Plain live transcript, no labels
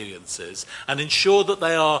experiences and ensure that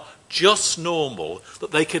they are just normal,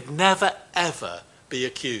 that they could never, ever be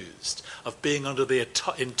accused of being under the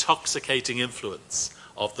intoxicating influence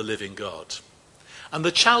of the living God. And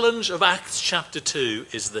the challenge of Acts chapter 2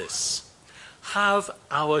 is this: have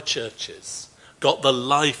our churches got the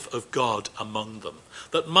life of God among them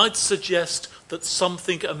that might suggest that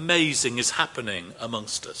something amazing is happening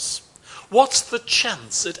amongst us? What's the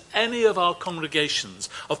chance at any of our congregations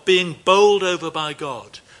of being bowled over by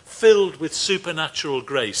God, filled with supernatural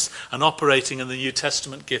grace and operating in the New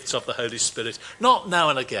Testament gifts of the Holy Spirit, not now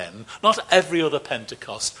and again, not every other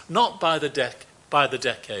Pentecost, not by the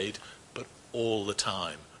decade, but all the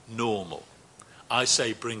time, normal? I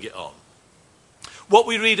say bring it on. What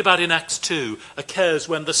we read about in Acts 2 occurs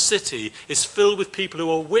when the city is filled with people who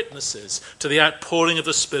are witnesses to the outpouring of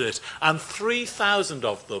the Spirit, and 3,000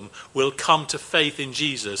 of them will come to faith in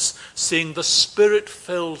Jesus, seeing the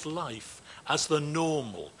Spirit-filled life as the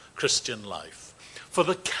normal Christian life. For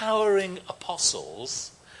the cowering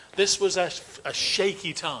apostles, this was a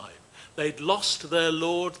shaky time. They'd lost their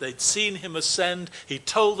Lord, they'd seen him ascend, he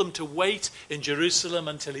told them to wait in Jerusalem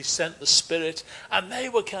until he sent the Spirit, and they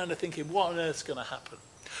were kind of thinking, what on earth's going to happen?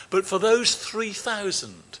 But for those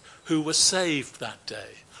 3,000 who were saved that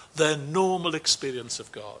day, their normal experience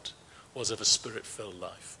of God was of a Spirit-filled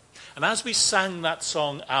life. And as we sang that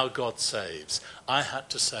song, Our God Saves, I had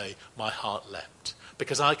to say, my heart leapt,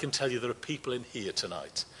 because I can tell you there are people in here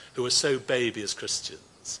tonight who are so baby as Christians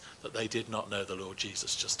that they did not know the Lord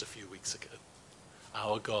Jesus just a few weeks ago.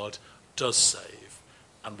 Our God does save,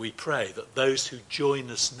 and we pray that those who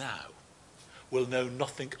join us now will know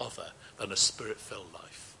nothing other than a Spirit-filled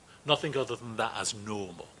life, nothing other than that as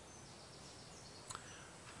normal.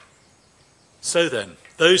 So then,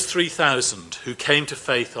 those 3,000 who came to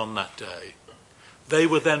faith on that day, they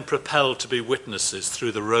were then propelled to be witnesses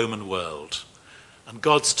through the Roman world. And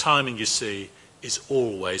God's timing, you see, is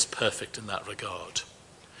always perfect in that regard.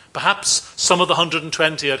 Perhaps some of the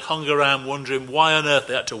 120 had hung around wondering why on earth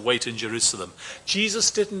they had to wait in Jerusalem.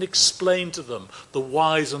 Jesus didn't explain to them the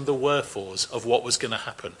whys and the wherefores of what was going to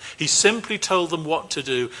happen. He simply told them what to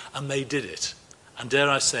do, and they did it. And dare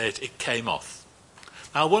I say it, it came off.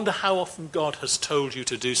 Now I wonder how often God has told you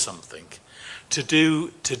to do something, to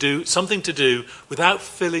do something without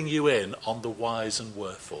filling you in on the whys and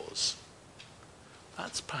wherefores.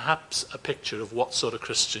 That's perhaps a picture of what sort of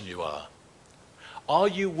Christian you are. Are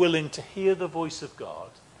you willing to hear the voice of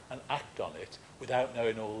God and act on it without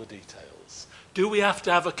knowing all the details? Do we have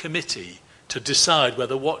to have a committee to decide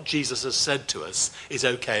whether what Jesus has said to us is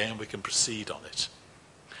okay and we can proceed on it?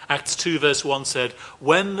 Acts 2 verse 1 said,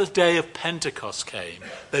 when the day of Pentecost came,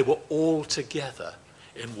 they were all together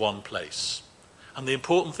in one place. And the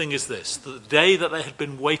important thing is this, that the day that they had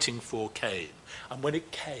been waiting for came. And when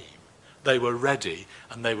it came, they were ready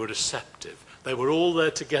and they were receptive. They were all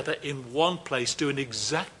there together in one place doing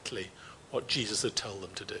exactly what Jesus had told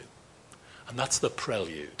them to do. And that's the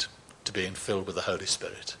prelude to being filled with the Holy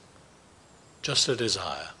Spirit. Just a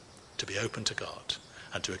desire to be open to God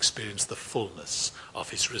and to experience the fullness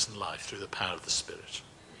of his risen life through the power of the Spirit.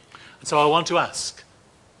 And so I want to ask,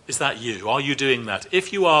 is that you? Are you doing that?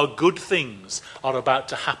 If you are, good things are about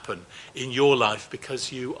to happen in your life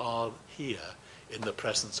because you are here in the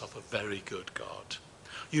presence of a very good God.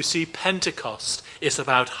 You see, Pentecost is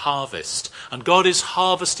about harvest, and God is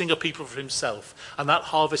harvesting a people for himself, and that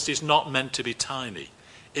harvest is not meant to be tiny.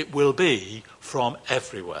 It will be from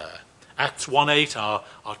everywhere. Acts 1:8,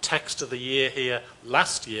 our text of the year here,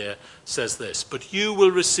 last year, says this, but you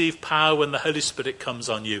will receive power when the Holy Spirit comes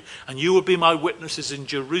on you, and you will be my witnesses in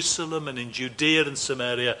Jerusalem and in Judea and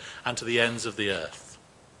Samaria and to the ends of the earth.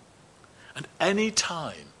 And any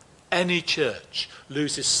time any church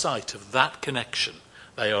loses sight of that connection,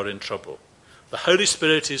 they are in trouble. The Holy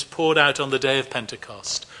Spirit is poured out on the day of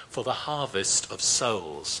Pentecost for the harvest of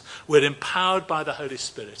souls. We're empowered by the Holy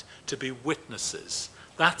Spirit to be witnesses.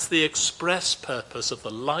 That's the express purpose of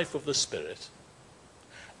the life of the Spirit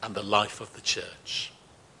and the life of the church.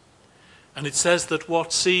 And it says that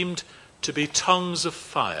what seemed to be tongues of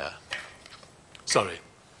fire,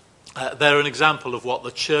 they're an example of what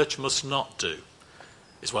the church must not do,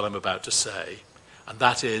 is what I'm about to say. And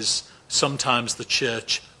that is, sometimes the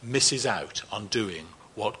church misses out on doing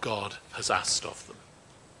what God has asked of them.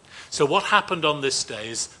 So what happened on this day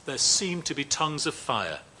is there seemed to be tongues of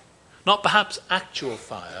fire. Not perhaps actual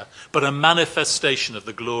fire, but a manifestation of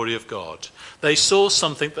the glory of God. They saw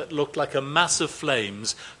something that looked like a mass of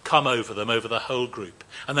flames come over them, over the whole group.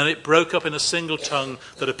 And then it broke up in a single tongue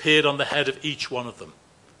that appeared on the head of each one of them.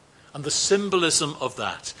 And the symbolism of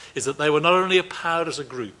that is that they were not only empowered as a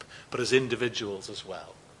group, but as individuals as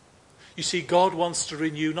well. You see, God wants to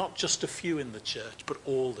renew not just a few in the church, but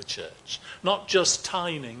all the church. Not just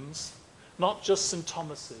Tynings, not just St.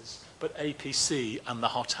 Thomas's, but APC and the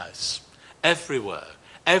hothouse.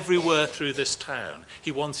 Everywhere through this town,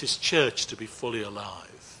 he wants his church to be fully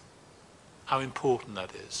alive. How important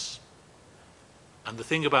that is. And the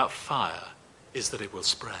thing about fire is that it will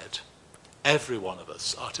spread. Every one of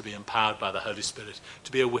us are to be empowered by the Holy Spirit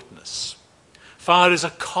to be a witness. Fire is a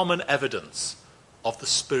common evidence of the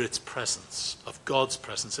Spirit's presence, of God's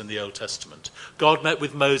presence in the Old Testament. God met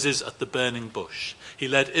with Moses at the burning bush. He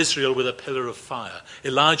led Israel with a pillar of fire.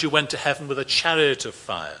 Elijah went to heaven with a chariot of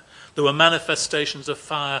fire. There were manifestations of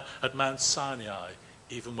fire at Mount Sinai,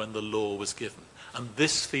 even when the law was given. And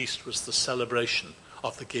this feast was the celebration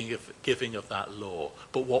of the giving of that law.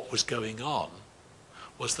 But what was going on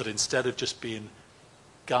was that instead of just being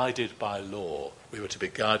guided by law, we were to be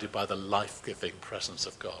guided by the life-giving presence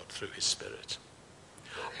of God through his Spirit.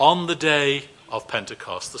 On the day of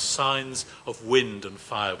Pentecost, the signs of wind and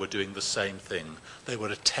fire were doing the same thing. They were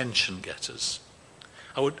attention getters.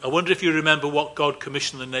 I wonder if you remember what God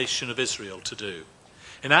commissioned the nation of Israel to do.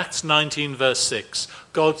 In Acts 19 verse 6,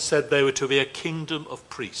 God said they were to be a kingdom of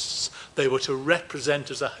priests. They were to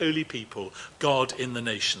represent as a holy people God in the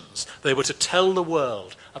nations. They were to tell the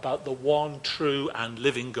world about the one true and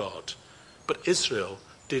living God. But Israel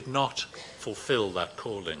did not fulfill that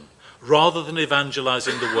calling. Rather than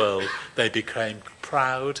evangelizing the world, they became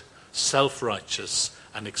proud, self-righteous,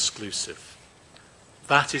 and exclusive.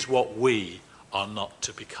 That is what we are not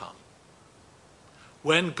to become.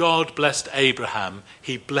 When God blessed Abraham,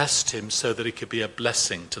 he blessed him so that he could be a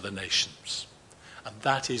blessing to the nations. And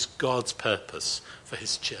that is God's purpose for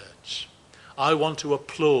his church. I want to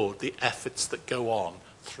applaud the efforts that go on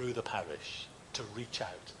through the parish to reach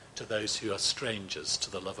out to those who are strangers to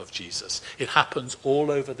the love of Jesus. It happens all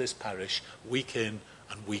over this parish, week in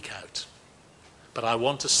and week out. But I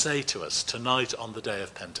want to say to us tonight on the day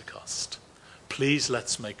of Pentecost, please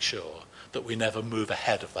let's make sure that we never move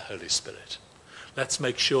ahead of the Holy Spirit. Let's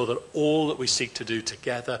make sure that all that we seek to do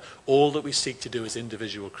together, all that we seek to do as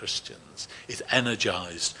individual Christians, is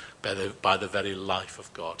energized by the very life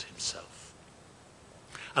of God himself.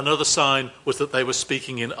 Another sign was that they were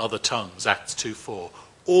speaking in other tongues, Acts 2:4.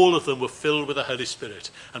 All of them were filled with the Holy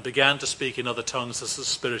Spirit and began to speak in other tongues as the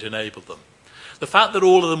Spirit enabled them. The fact that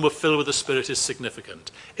all of them were filled with the Spirit is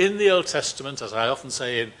significant. In the Old Testament, as I often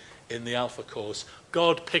say in the Alpha course,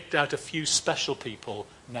 God picked out a few special people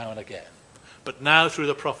now and again. But now through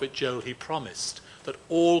the prophet Joel, he promised that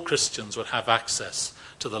all Christians would have access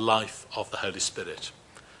to the life of the Holy Spirit.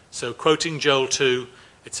 So quoting Joel 2,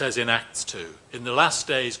 it says in Acts 2, "In the last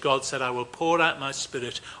days God said, I will pour out my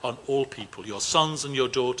Spirit on all people. Your sons and your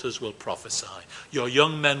daughters will prophesy. Your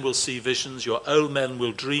young men will see visions. Your old men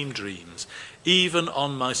will dream dreams. Even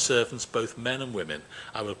on my servants, both men and women,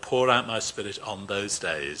 I will pour out my Spirit on those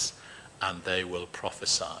days, and they will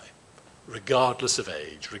prophesy." Regardless of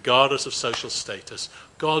age, regardless of social status,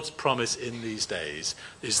 God's promise in these days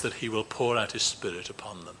is that he will pour out his Spirit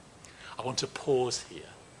upon them. I want to pause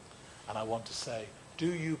here and I want to say,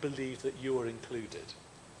 do you believe that you are included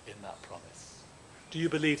in that promise? Do you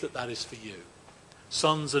believe that that is for you?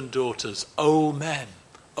 Sons and daughters, old men,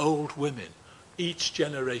 old women, each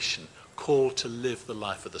generation called to live the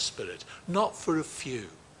life of the Spirit, not for a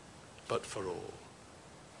few, but for all.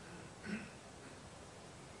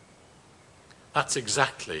 That's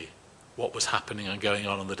exactly what was happening and going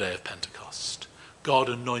on the day of Pentecost. God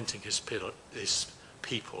anointing his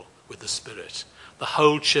people with the Spirit. The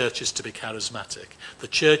whole church is to be charismatic. The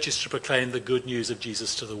church is to proclaim the good news of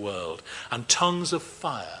Jesus to the world. And tongues of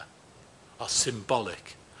fire are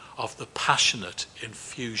symbolic of the passionate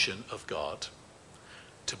infusion of God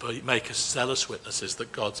to make us zealous witnesses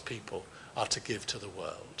that God's people are to give to the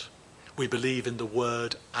world. We believe in the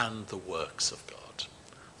word and the works of God.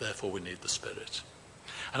 Therefore, we need the Spirit.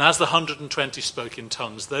 And as the 120 spoke in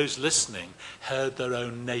tongues, those listening heard their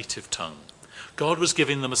own native tongue. God was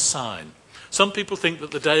giving them a sign. Some people think that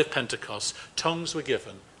the day of Pentecost, tongues were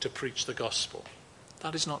given to preach the gospel.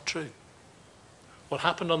 That is not true. What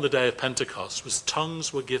happened on the day of Pentecost was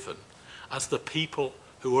tongues were given as the people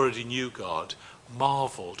who already knew God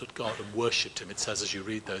marveled at God and worshipped him. It says as you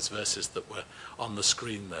read those verses that were on the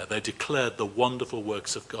screen there, they declared the wonderful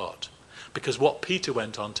works of God. Because what Peter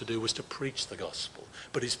went on to do was to preach the gospel.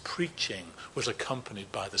 But his preaching was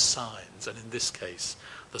accompanied by the signs, and in this case,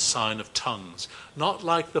 the sign of tongues. Not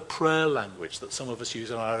like the prayer language that some of us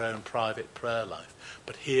use in our own private prayer life,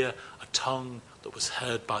 but here a tongue that was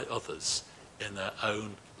heard by others in their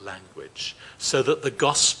own language, so that the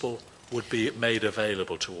gospel would be made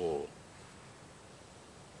available to all.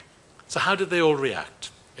 So how did they all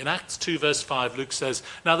react? In Acts 2 verse 5, Luke says,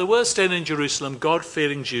 "Now there were staying in Jerusalem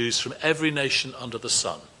God-fearing Jews from every nation under the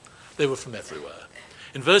sun." They were from everywhere.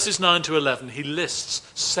 In verses 9 to 11, he lists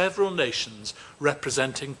several nations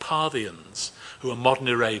representing Parthians, who are modern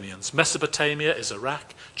Iranians. Mesopotamia is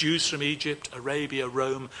Iraq, Jews from Egypt, Arabia,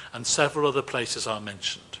 Rome, and several other places are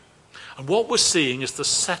mentioned. And what we're seeing is the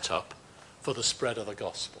setup for the spread of the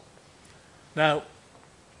gospel. Now,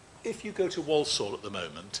 if you go to Walsall at the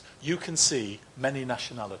moment, you can see many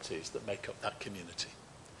nationalities that make up that community.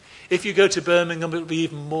 If you go to Birmingham, it'll be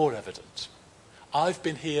even more evident. I've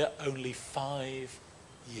been here only 5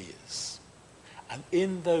 years. And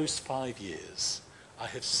in those 5 years, I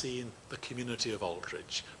have seen the community of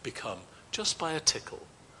Aldridge become, just by a tickle,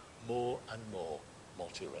 more and more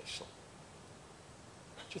multiracial.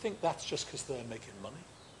 Do you think that's just because they're making money?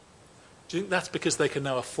 Do you think that's because they can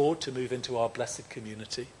now afford to move into our blessed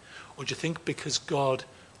community? Or do you think because God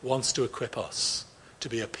wants to equip us to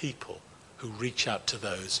be a people who reach out to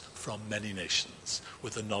those from many nations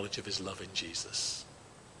with the knowledge of his love in Jesus?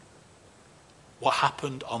 What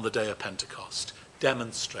happened on the day of Pentecost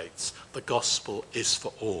demonstrates the gospel is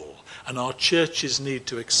for all. And our churches need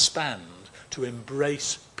to expand to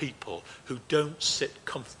embrace people who don't sit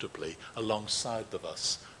comfortably alongside of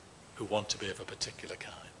us who want to be of a particular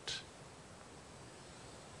kind.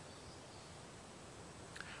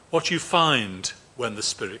 What you find when the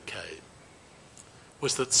Spirit came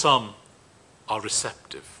was that some are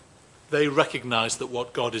receptive. They recognize that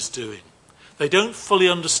what God is doing. They don't fully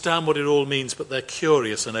understand what it all means, but they're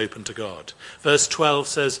curious and open to God. Verse 12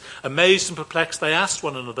 says, "Amazed and perplexed, they asked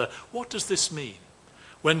one another, 'What does this mean?'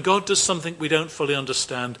 When God does something we don't fully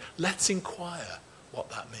understand, let's inquire what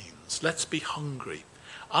that means. Let's be hungry."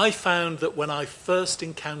 I found that when I first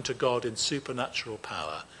encountered God in supernatural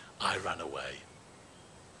power, I ran away.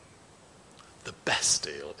 The best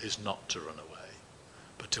deal is not to run away,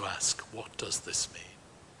 but to ask, what does this mean?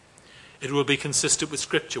 It will be consistent with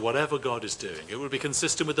Scripture, whatever God is doing. It will be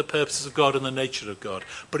consistent with the purposes of God and the nature of God.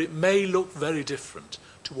 But it may look very different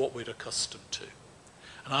to what we're accustomed to.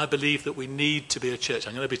 And I believe that we need to be a church.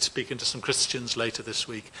 I'm going to be speaking to some Christians later this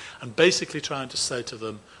week and basically trying to say to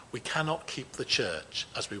them, we cannot keep the church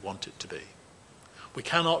as we want it to be. We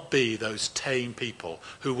cannot be those tame people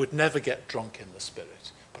who would never get drunk in the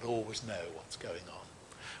Spirit, but always know what's going on.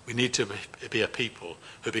 We need to be a people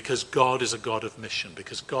who, because God is a God of mission,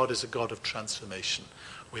 because God is a God of transformation,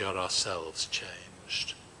 we are ourselves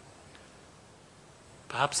changed.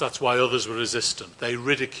 Perhaps that's why others were resistant. They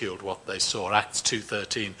ridiculed what they saw. Acts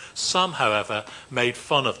 2:13. Some, however, made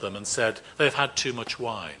fun of them and said they've had too much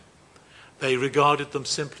wine. They regarded them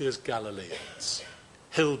simply as Galileans,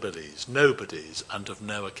 hillbillies, nobodies, and of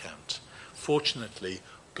no account. Fortunately,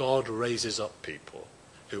 God raises up people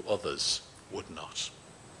who others would not.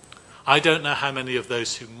 I don't know how many of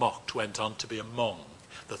those who mocked went on to be among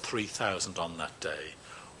the 3,000 on that day.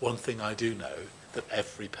 One thing I do know, that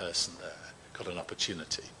every person there got an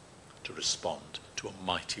opportunity to respond to a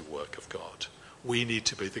mighty work of God. We need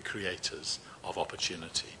to be the creators of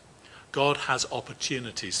opportunity. God has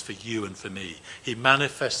opportunities for you and for me. He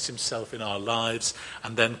manifests himself in our lives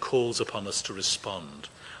and then calls upon us to respond.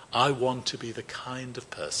 I want to be the kind of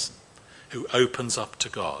person who opens up to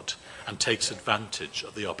God and takes advantage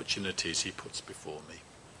of the opportunities he puts before me.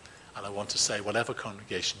 And I want to say, whatever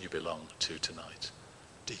congregation you belong to tonight,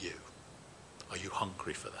 do you? Are you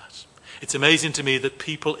hungry for that? It's amazing to me that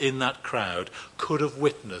people in that crowd could have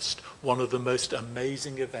witnessed one of the most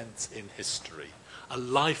amazing events in history, a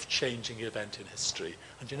life-changing event in history.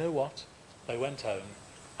 And you know what? They went home,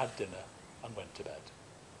 had dinner, and went to bed.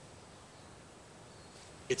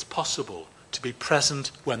 It's possible to be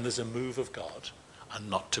present when there's a move of God and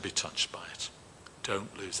not to be touched by it.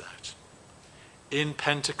 Don't lose out. In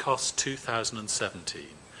Pentecost 2017,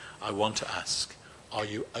 I want to ask, are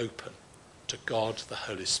you open to God the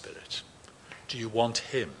Holy Spirit? Do you want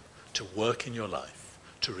him to work in your life,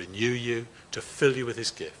 to renew you, to fill you with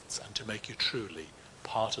his gifts, and to make you truly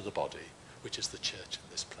part of the body, which is the church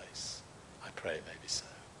in this place? I pray it may be so.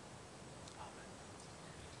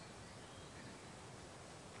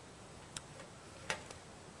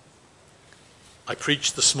 I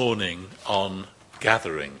preached this morning on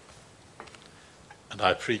gathering, and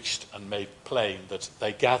I preached and made plain that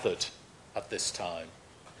they gathered at this time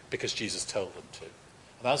because Jesus told them to.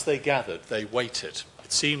 And as they gathered, they waited.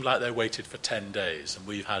 It seemed like they waited for 10 days, and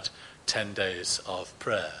we've had 10 days of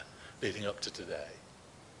prayer leading up to today.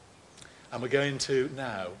 And we're going to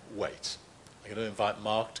now wait. I'm going to invite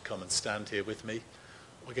Mark to come and stand here with me.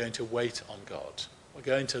 We're going to wait on God. We're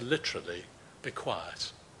going to literally be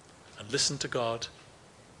quiet and listen to God,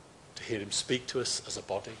 to hear him speak to us as a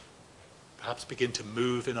body, perhaps begin to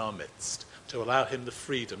move in our midst, to allow him the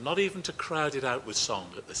freedom, not even to crowd it out with song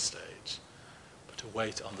at this stage, but to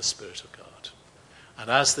wait on the Spirit of God. And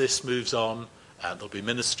as this moves on, there'll be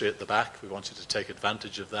ministry at the back. We want you to take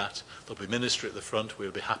advantage of that. There'll be ministry at the front.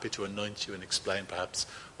 We'll be happy to anoint you and explain perhaps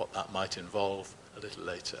what that might involve a little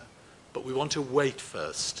later. But we want to wait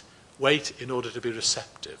first. Wait in order to be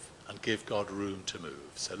receptive and give God room to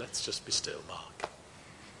move. So let's just be still, Mark.